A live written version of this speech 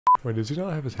Wait, does he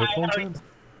not have his headphones in?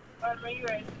 Are you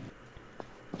ready?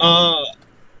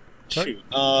 Shoot.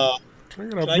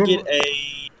 Can I get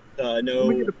a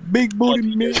no big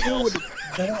booty man?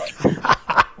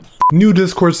 New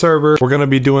Discord server. We're gonna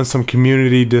be doing some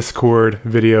community Discord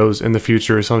videos in the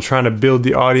future, so I'm trying to build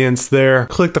the audience there.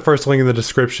 Click the first link in the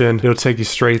description. It'll take you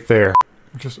straight there.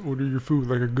 Just order your food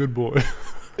like a good boy.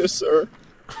 Yes, sir.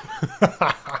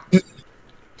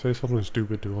 Say something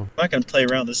stupid to him. I'm not gonna play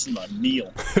around. This is my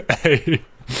meal. Hey,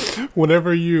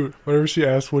 whenever she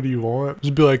asks what do you want,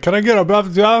 just be like, can I get a blah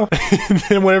blah blah? And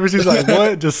then whenever she's like,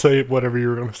 what? Just say whatever you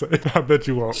were gonna say. I bet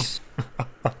you won't.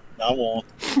 I won't.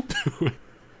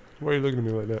 Why are you looking at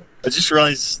me like that? I just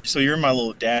realized, so you're in my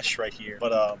little dash right here,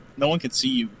 but no one can see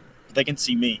you. They can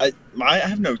see me. I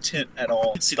have no tint at all.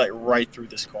 I can see like right through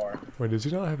this car. Wait, does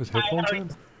he not have his headphones in?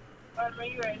 Are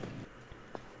you ready?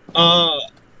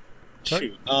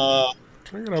 Shoot.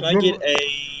 Can I get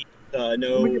a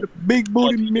no big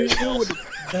booty man?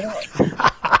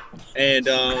 And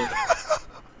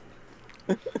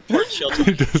part shelter.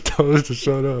 He just told us to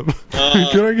shut up.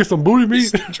 Can I get some booty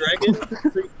meat? Dragon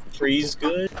freeze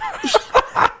good.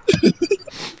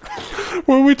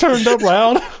 Were we turned up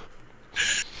loud?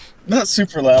 Not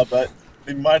super loud, but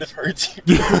they might have heard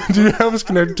you. Do you have us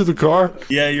connected to the car?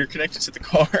 Yeah, you're connected to the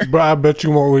car. But I bet you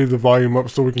won't leave the volume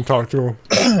up so we can talk to him.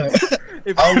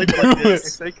 I'll leave it like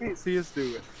this. If they can't see us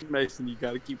do it, Mason, you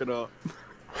gotta keep it up.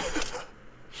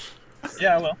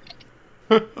 Yeah, I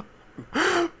will.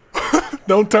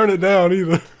 Don't turn it down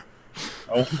either.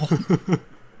 Oh.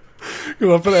 Cause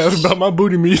I'm finna ask about my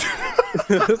booty meat.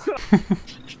 This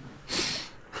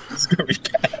is gonna be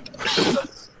bad.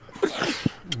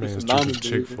 Man, it's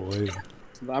Chick-fil-A.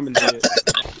 I'm in dead.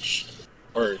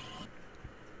 Word.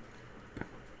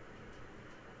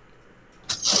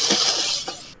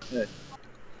 Hey.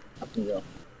 Here we go.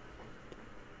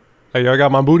 Hey, y'all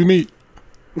got my booty meat?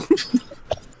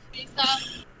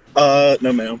 No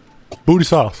ma'am. Booty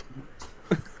sauce.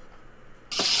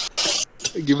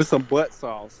 Give us some butt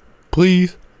sauce.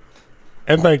 Please.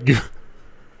 And thank you.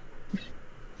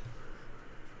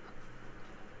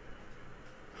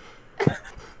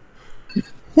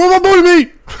 Where's my booty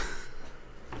meat?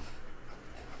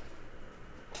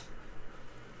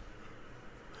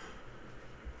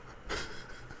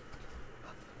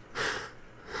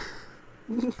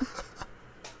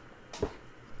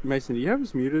 Mason, do you have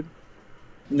us muted?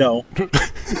 No.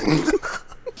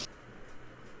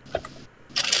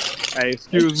 Hey,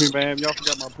 excuse me, ma'am. Y'all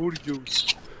forgot my booty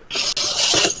juice.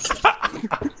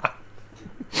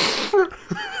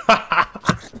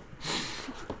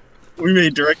 We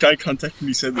made direct eye contact when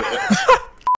you said that.